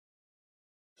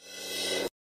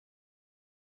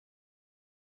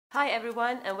Hi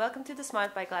everyone and welcome to the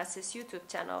SmartBuyGlasses YouTube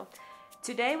channel.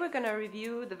 Today we're going to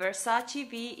review the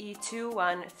Versace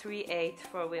VE2138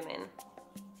 for women.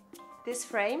 This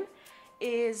frame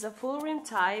is a full rim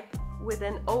type with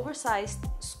an oversized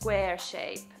square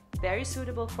shape, very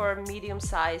suitable for medium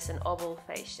size and oval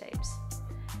face shapes.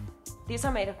 These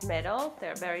are made of metal,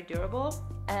 they're very durable,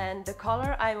 and the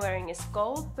color I'm wearing is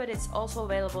gold, but it's also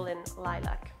available in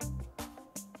lilac.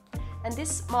 And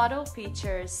this model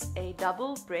features a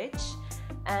double bridge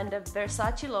and a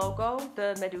Versace logo.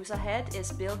 The Medusa head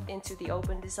is built into the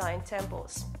open design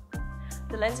temples.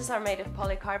 The lenses are made of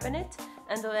polycarbonate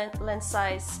and the lens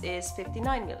size is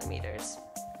 59mm.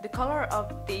 The color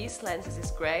of these lenses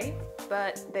is grey,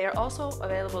 but they are also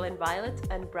available in violet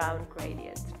and brown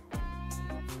gradient.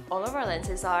 All of our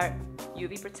lenses are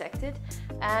UV protected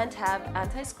and have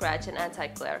anti-scratch and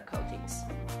anti-glare coatings.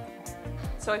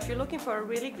 So if you're looking for a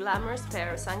really glamorous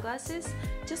pair of sunglasses,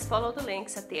 just follow the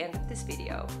links at the end of this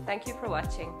video. Thank you for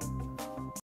watching.